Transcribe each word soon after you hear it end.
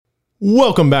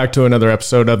Welcome back to another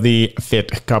episode of the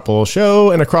Fit Couple Show.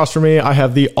 And across from me, I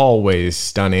have the always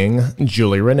stunning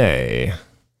Julie Renee.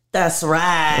 That's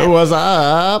right. What's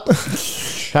up?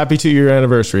 Happy 2-year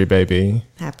anniversary, baby.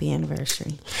 Happy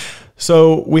anniversary.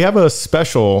 So we have a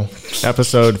special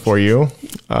episode for you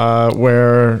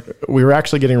where we were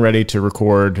actually getting ready to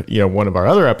record, one of our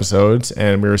other episodes,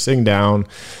 and we were sitting down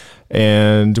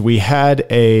and we had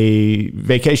a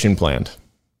vacation planned.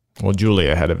 Well,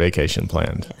 Julia had a vacation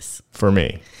planned. Yes. For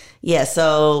me. Yeah,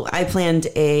 so I planned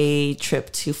a trip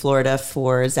to Florida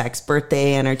for Zach's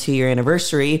birthday and our 2-year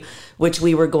anniversary, which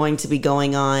we were going to be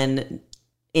going on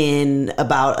in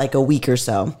about like a week or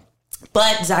so.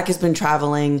 But Zach has been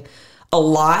traveling a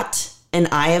lot, and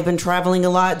I have been traveling a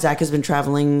lot. Zach has been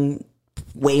traveling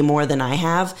way more than I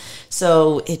have.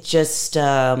 So it just,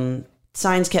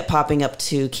 signs kept popping up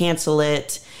to cancel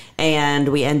it, and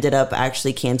we ended up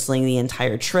actually canceling the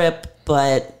entire trip.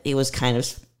 But it was kind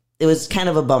of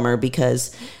a bummer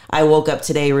because I woke up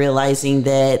today realizing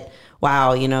that,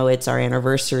 wow, it's our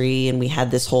anniversary and we had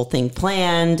this whole thing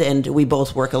planned and we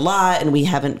both work a lot and we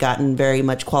haven't gotten very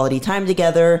much quality time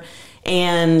together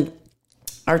and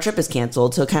our trip is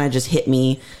canceled. So it kind of just hit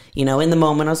me, in the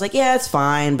moment. I was like, yeah, it's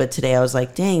fine. But today I was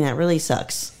like, dang, that really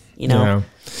sucks,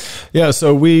 Yeah,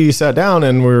 so we sat down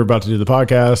and we were about to do the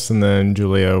podcast, and then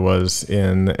Julia was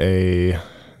in a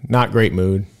not great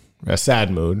mood. A sad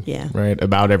mood, right,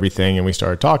 about everything, and we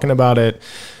started talking about it,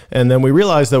 and then we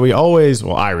realized that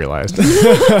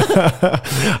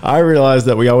I realized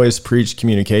that we always preach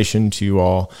communication to you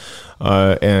all,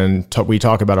 and we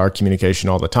talk about our communication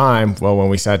all the time. Well, when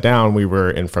we sat down, we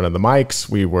were in front of the mics,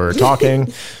 we were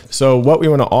talking. So what we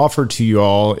want to offer to you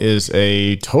all is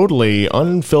a totally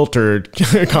unfiltered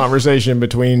conversation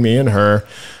between me and her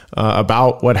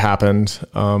about what happened,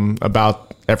 about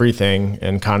everything,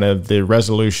 and kind of the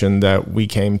resolution that we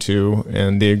came to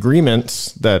and the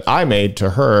agreements that I made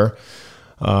to her,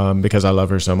 because I love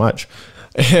her so much.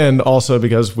 And also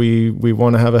because we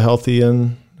want to have a healthy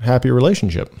and happy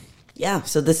relationship. Yeah.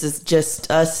 So this is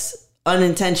just us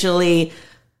unintentionally,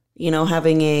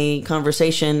 having a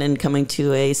conversation and coming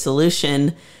to a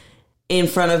solution in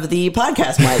front of the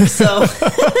podcast mic. So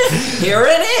here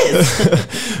it is.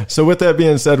 So with that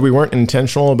being said, we weren't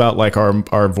intentional about like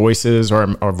our voices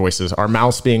or our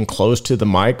mouths being close to the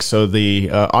mic. So the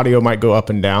audio might go up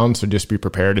and down. So just be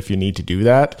prepared if you need to do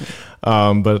that.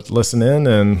 But listen in,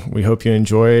 and we hope you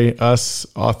enjoy us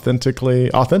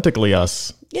authentically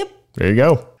us. Yep. There you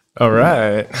go. All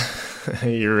right.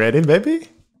 You ready, baby?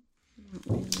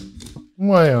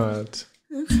 Why not?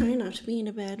 I'm trying not to be in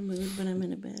a bad mood, but I'm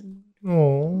in a bad mood.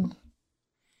 Oh,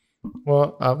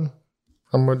 well, I'm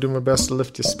gonna do my best to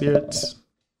lift your spirits.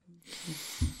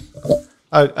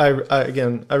 I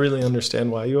really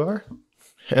understand why you are,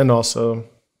 and also,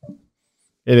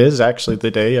 it is actually the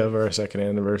day of our 2nd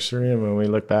anniversary. And when we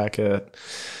look back at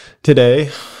today,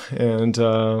 and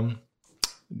do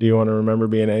you want to remember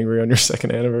being angry on your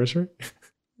 2nd anniversary?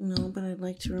 No, but I'd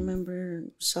like to remember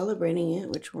celebrating it,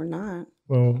 which we're not.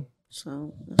 Well,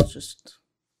 so that's just.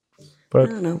 But I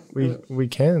don't know. We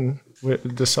can.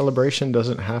 The celebration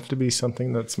doesn't have to be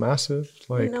something that's massive.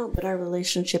 No, but our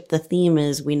relationship, the theme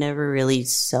is we never really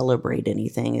celebrate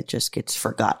anything. It just gets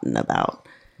forgotten about.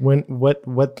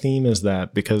 What theme is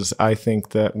that? Because I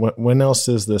think that when else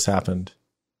has this happened?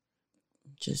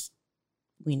 Just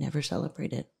we never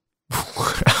celebrate it.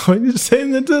 How are you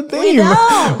saying that's a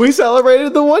theme? We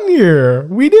celebrated the 1 year.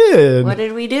 We did. What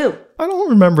did we do? I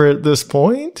don't remember at this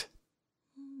point.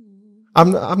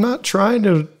 I'm not trying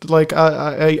to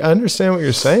I understand what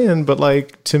you're saying,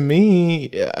 but to me,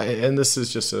 and this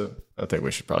is just I think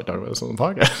we should probably talk about this on the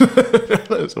podcast.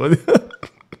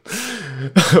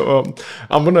 Well,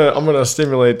 I'm gonna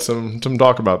stimulate some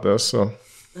talk about this. So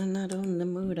I'm not in the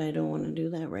mood. I don't want to do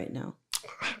that right now.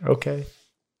 Okay.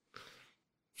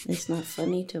 It's not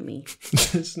funny to me.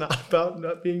 It's not about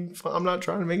not being fun. I'm not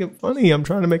trying to make it funny. I'm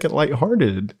trying to make it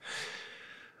lighthearted.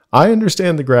 I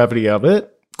understand the gravity of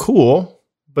it. Cool.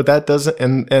 But that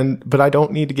doesn't, but I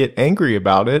don't need to get angry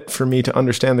about it for me to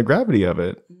understand the gravity of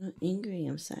it. I'm not angry.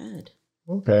 I'm sad.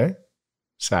 Okay.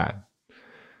 Sad.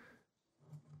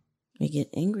 I get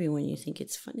angry when you think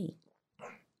it's funny.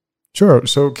 Sure.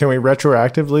 So can we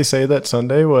retroactively say that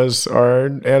Sunday was our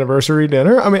anniversary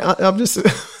dinner? I mean, I'm just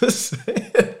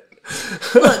saying.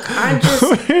 Look,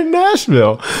 we're in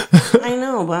Nashville. I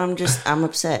know, but I'm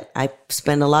upset. I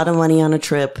spend a lot of money on a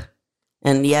trip,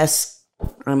 and yes,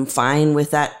 I'm fine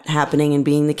with that happening and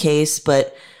being the case,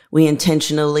 but we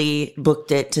intentionally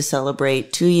booked it to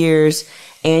celebrate 2 years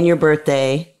and your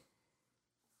birthday,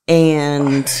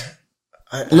 and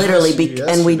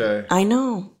I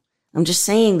know. I'm just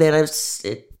saying that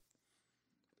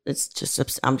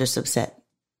I'm just upset.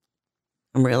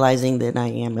 I'm realizing that I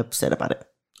am upset about it.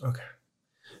 Okay.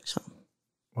 So,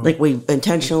 like, we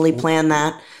intentionally planned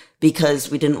that because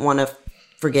we didn't want to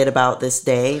forget about this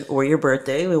day or your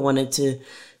birthday. We wanted to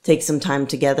take some time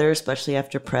together, especially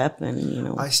after prep,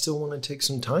 and I still want to take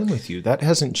some time with you. That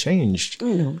hasn't changed.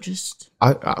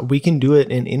 We can do it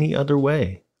in any other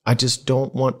way. I just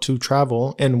don't want to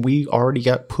travel, and we already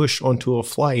got pushed onto a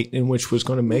flight in which was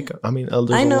going to make. I mean, there's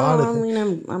a lot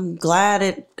of. I'm glad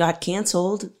it got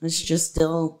canceled. It's just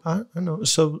still. I know.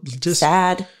 So just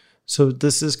sad. So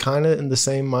this is kind of in the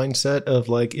same mindset of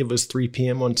like it was 3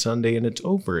 p.m. on Sunday and it's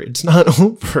over. It's not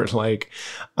over. Like,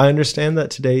 I understand that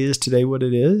today is today what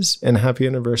it is, and happy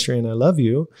anniversary, and I love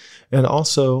you, and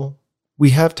also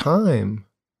we have time.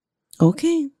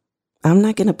 Okay, I'm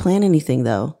not going to plan anything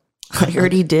though. I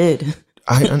already did.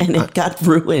 And it got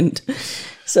ruined.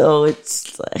 So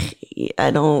it's like, you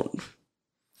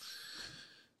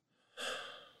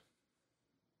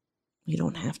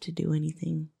don't have to do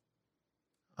anything.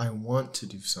 I want to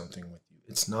do something with you.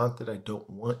 It's not that I don't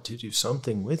want to do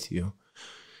something with you.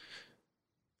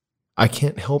 I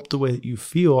can't help the way that you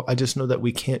feel. I just know that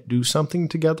we can't do something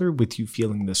together with you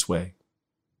feeling this way.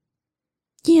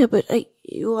 Yeah, but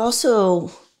you also...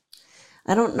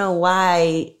 I don't know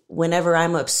why whenever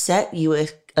I'm upset, you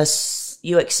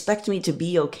expect me to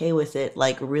be okay with it,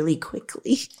 like, really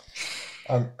quickly.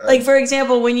 Like, for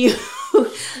example, when you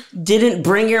didn't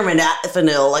bring your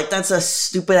modafinil, like, that's a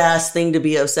stupid ass thing to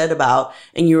be upset about.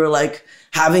 And you were like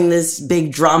having this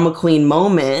big drama queen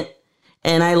moment,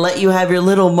 and I let you have your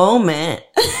little moment,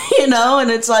 and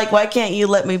it's like, why can't you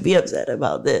let me be upset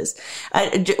about this?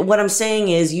 What I'm saying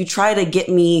is, you try to get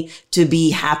me to be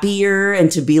happier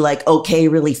and to be like, okay,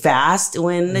 really fast,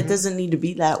 when it doesn't need to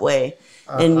be that way.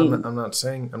 I'm not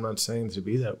saying to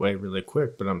be that way really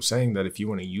quick, but I'm saying that if you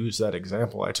want to use that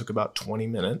example, I took about 20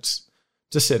 minutes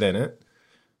to sit in it.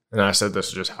 And I said, this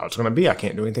is just how it's going to be. I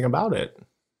can't do anything about it.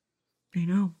 I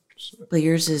know. But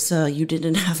yours is you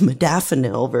didn't have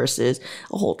modafinil versus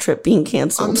a whole trip being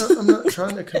canceled. I'm not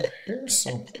trying to compare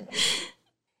something.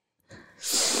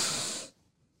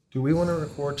 Do we want to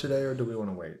record today or do we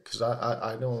want to wait? Because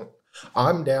I don't.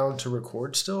 I'm down to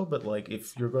record still, but like,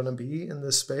 if you're going to be in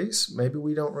this space, maybe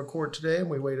we don't record today and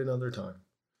we wait another time.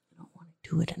 I don't want to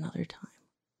do it another time.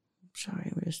 I'm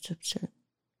sorry, I'm just upset.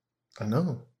 I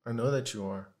know that you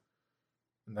are,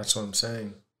 and that's what I'm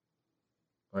saying.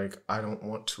 Like, I don't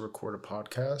want to record a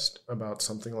podcast about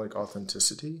something like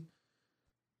authenticity.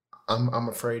 I'm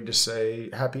afraid to say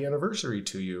happy anniversary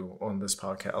to you on this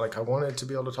podcast. Like, I wanted to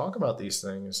be able to talk about these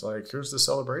things. Like, here's the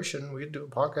celebration. We do a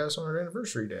podcast on our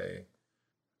anniversary day.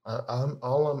 I'm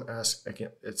asking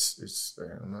again. It's.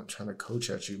 I'm not trying to coach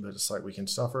at you, but it's like, we can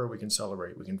suffer, we can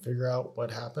celebrate, we can figure out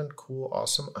what happened. Cool,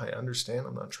 awesome. I understand.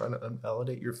 I'm not trying to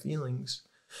invalidate your feelings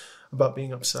about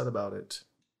being upset about it.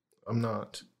 I'm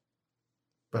not.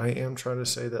 But I am trying to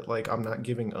say that, like, I'm not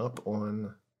giving up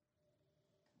on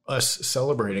us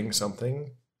celebrating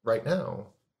something right now.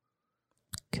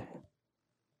 Okay.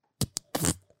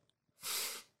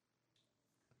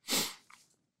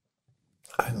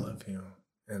 I love you,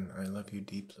 and I love you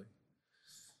deeply.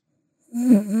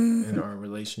 And our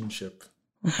relationship,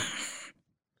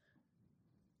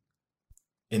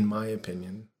 in my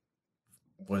opinion,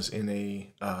 was in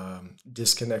a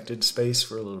disconnected space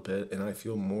for a little bit, and I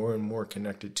feel more and more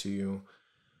connected to you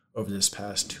over this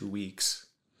past 2 weeks,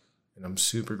 and I'm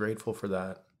super grateful for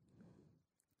that.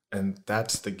 And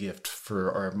that's the gift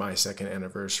for my second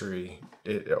anniversary,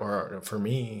 or for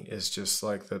me, is just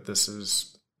like that.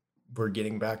 We're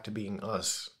getting back to being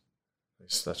us.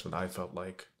 That's what I felt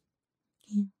like.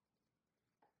 Yeah.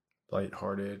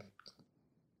 Lighthearted,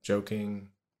 joking.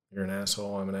 You're an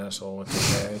asshole. I'm an asshole.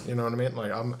 It's okay. You know what I mean?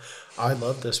 Like, I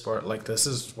love this part. Like, this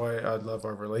is why I love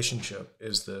our relationship,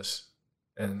 is this.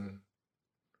 And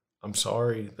I'm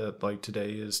sorry that, like,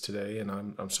 today is today, and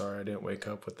I'm sorry I didn't wake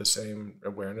up with the same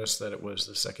awareness that it was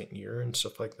the second year and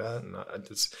stuff like that. And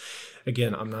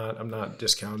again, I'm not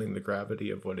discounting the gravity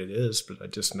of what it is, but I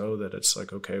just know that it's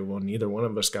like, okay, well, neither one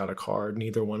of us got a card,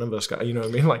 neither one of us got, you know what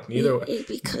I mean? Like, neither.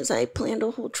 Because I planned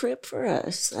a whole trip for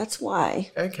us. That's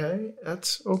why. Okay,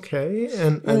 that's okay.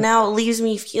 And now it leaves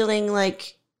me feeling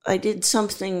like I did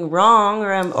something wrong,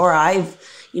 or I've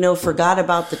forgot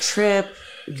about the trip.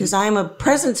 Because I'm a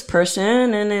presents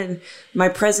person, and my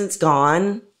present's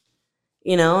gone,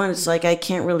 and it's like, I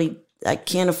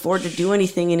can't afford to do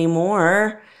anything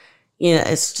anymore.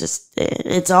 It's just,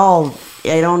 it's all,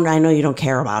 I know you don't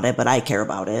care about it, but I care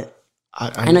about it.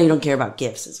 I know you don't care about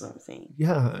gifts, is what I'm saying.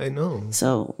 Yeah, I know.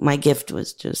 So my gift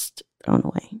was just thrown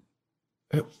away.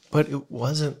 But it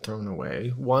wasn't thrown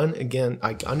away. One, again,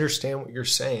 I understand what you're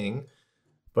saying,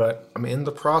 but I'm in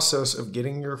the process of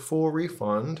getting your full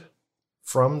refund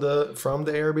from the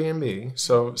Airbnb.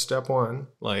 So step one,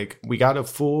 like we got a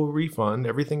full refund.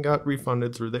 Everything got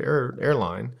refunded through the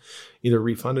airline, either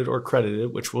refunded or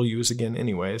credited, which we'll use again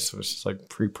anyway. So it's just like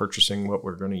pre-purchasing what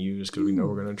we're going to use because we know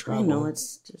we're going to travel. I know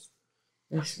it's just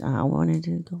I wanted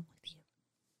to go with you.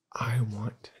 I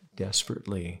want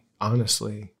desperately,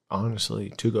 honestly,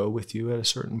 to go with you at a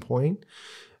certain point,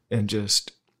 and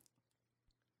just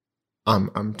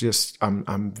I'm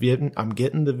getting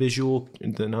the visual,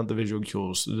 not the visual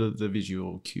cues, the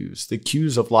visual cues, the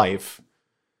cues of life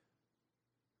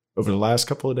over the last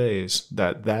couple of days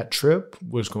that trip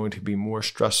was going to be more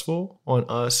stressful on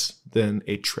us than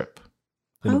a trip.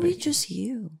 Probably just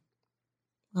you.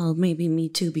 Well, maybe me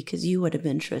too, because you would have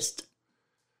been stressed.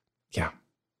 Yeah.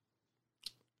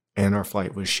 And our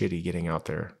flight was shitty getting out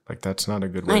there. Like, that's not a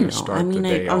good way to start the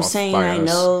day off. I'm saying I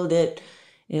know that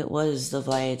it was the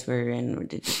flights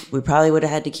we probably would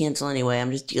have had to cancel anyway.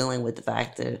 I'm just dealing with the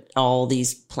fact that all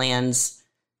these plans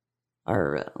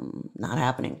are not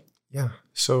happening. Yeah.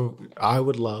 So I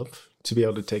would love to be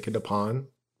able to take it upon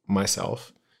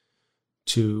myself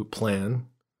to plan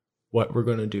what we're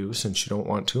going to do, since you don't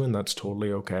want to, and that's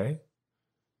totally okay.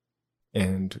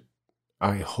 And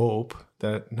I hope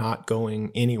that not going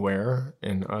anywhere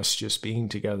and us just being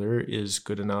together is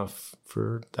good enough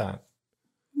for that.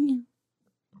 Yeah.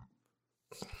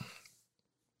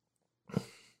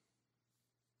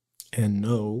 And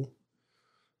know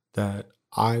that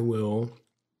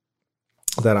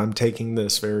that I'm taking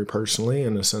this very personally,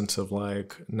 in a sense of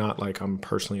like, not like I'm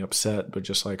personally upset, but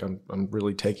just like I'm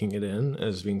really taking it in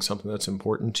as being something that's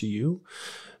important to you.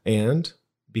 And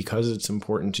because it's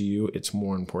important to you, it's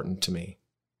more important to me.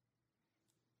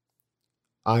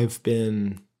 I've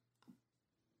been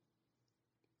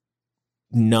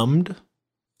numbed.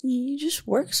 You just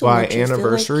work so by much.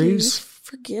 anniversaries.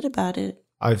 Forget about it.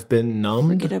 I've been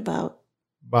numbed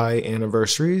by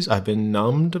anniversaries. I've been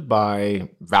numbed by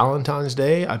Valentine's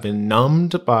Day. I've been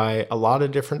numbed by a lot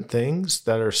of different things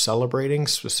that are celebrating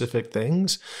specific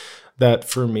things that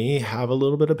for me have a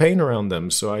little bit of pain around them.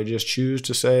 So I just choose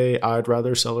to say I'd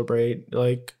rather celebrate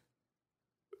like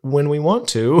when we want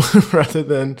to rather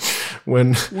than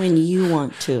when you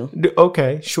want to.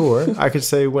 Okay, sure. I could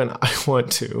say when I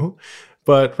want to,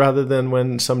 but rather than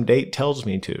when some date tells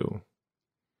me to.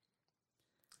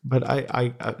 But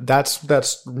I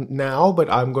that's now,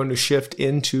 but I'm going to shift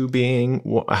into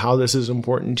being how this is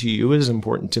important to you is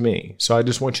important to me. So I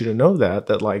just want you to know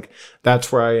that like,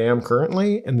 that's where I am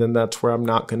currently. And then that's where I'm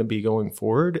not going to be going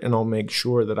forward. And I'll make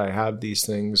sure that I have these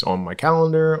things on my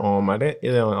calendar, on my,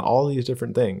 all these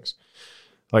different things.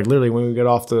 Like literally when we get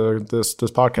off this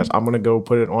podcast, I'm going to go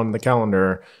put it on the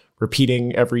calendar,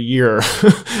 repeating every year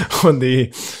on the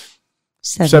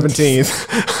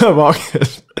 17th of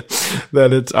August.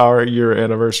 That it's our year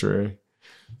anniversary.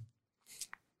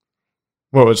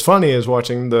 What was funny is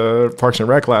watching the Parks and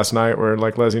Rec last night, where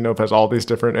like Leslie Knope has all these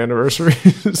different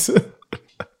anniversaries.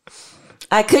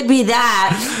 I could be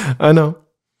that. I know.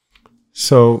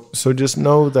 So just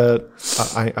know that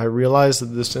I realize that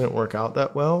this didn't work out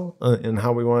that well in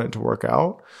how we want it to work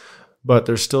out, but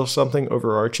there's still something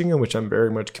overarching in which I'm very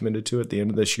much committed to at the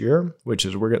end of this year, which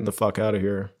is we're getting the fuck out of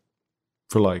here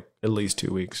for like at least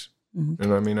 2 weeks. Mm-hmm.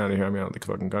 And I mean out of here, I mean out of the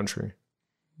fucking country.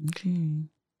 Okay.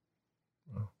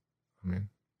 Well, I mean,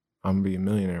 I'm gonna be a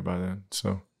millionaire by then,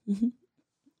 so you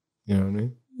know what I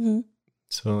mean. Mm-hmm.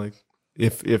 So like,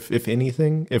 if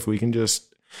anything, if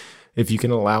you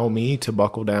can allow me to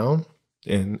buckle down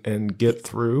and get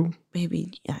through.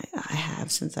 Baby, I have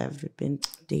since I've been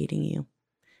dating you.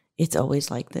 It's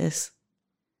always like this.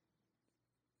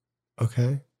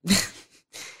 Okay.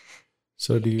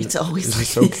 So do you? It's always is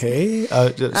like this okay? I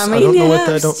don't know what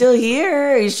I'm still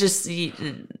here. It's just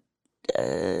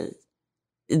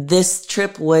this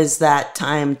trip was that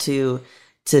time to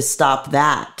stop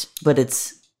that, but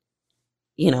it's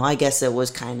I guess it was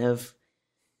kind of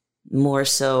more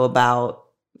so about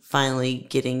finally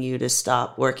getting you to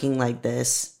stop working like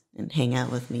this and hang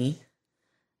out with me,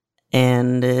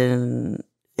 and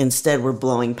instead we're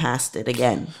blowing past it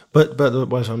again. But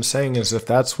what I'm saying is, if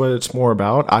that's what it's more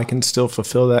about, I can still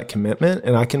fulfill that commitment,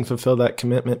 and I can fulfill that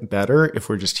commitment better if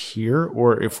we're just here,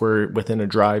 or if we're within a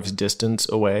drive's distance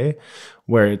away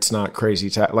where it's not crazy.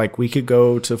 Like we could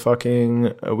go to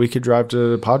we could drive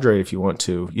to Padre if you want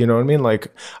to, you know what I mean?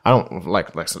 Like, I don't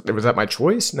like, was that my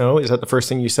choice? No. Is that the first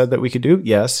thing you said that we could do?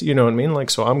 Yes. You know what I mean? Like,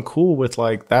 so I'm cool with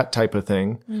like that type of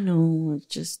thing. No, it's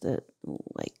just that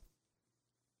like,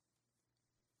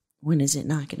 when is it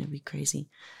not going to be crazy?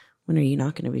 when are you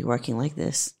not going to be working like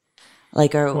this?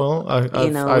 Like,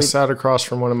 I sat across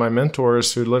from one of my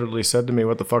mentors who literally said to me,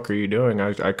 "What the fuck are you doing?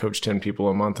 I coach 10 people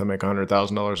a month. I make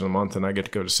 $100,000 a month, and I get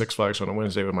to go to Six Flags on a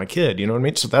Wednesday with my kid." You know what I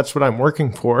mean? So that's what I'm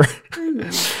working for,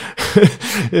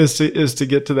 is to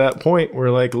get to that point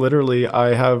where, like, literally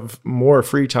I have more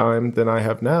free time than I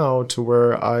have now, to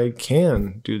where I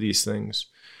can do these things.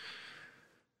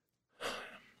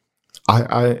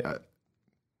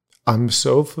 I'm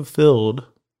so fulfilled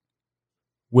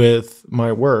with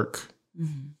my work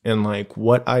and like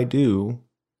what I do,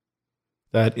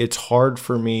 that it's hard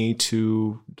for me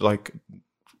to like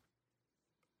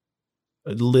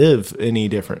live any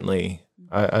differently.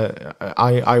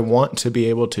 I want to be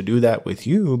able to do that with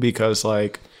you, because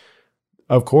like,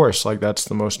 of course, like that's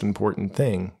the most important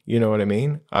thing. You know what I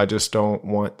mean? I just don't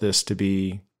want this to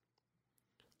be,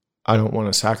 I don't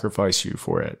want to sacrifice you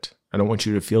for it. I don't want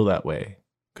you to feel that way,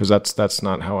 because that's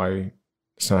not how I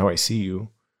see you.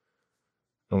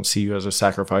 I don't see you as a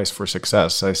sacrifice for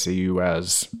success. I see you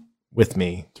as with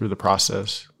me through the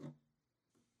process.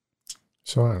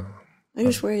 So I don't know. I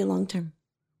just worry long term.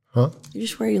 Huh? I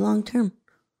just worry long term.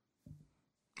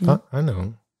 I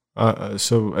know.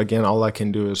 So again, all I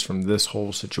can do is, from this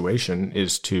whole situation,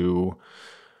 is to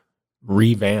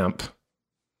revamp,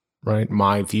 right,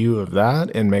 my view of that,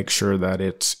 and make sure that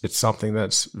it's something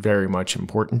that's very much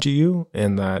important to you,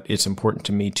 and that it's important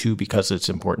to me too, because it's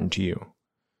important to you.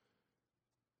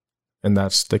 And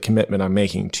that's the commitment I'm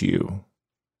making to you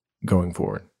going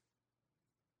forward.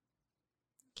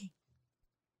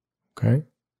 Okay?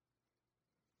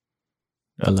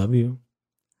 I love you.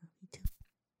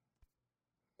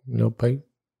 No pay.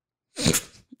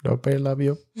 No pay, love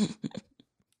you.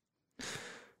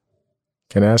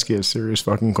 Can I ask you a serious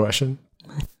fucking question?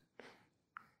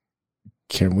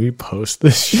 Can we post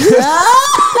this shit?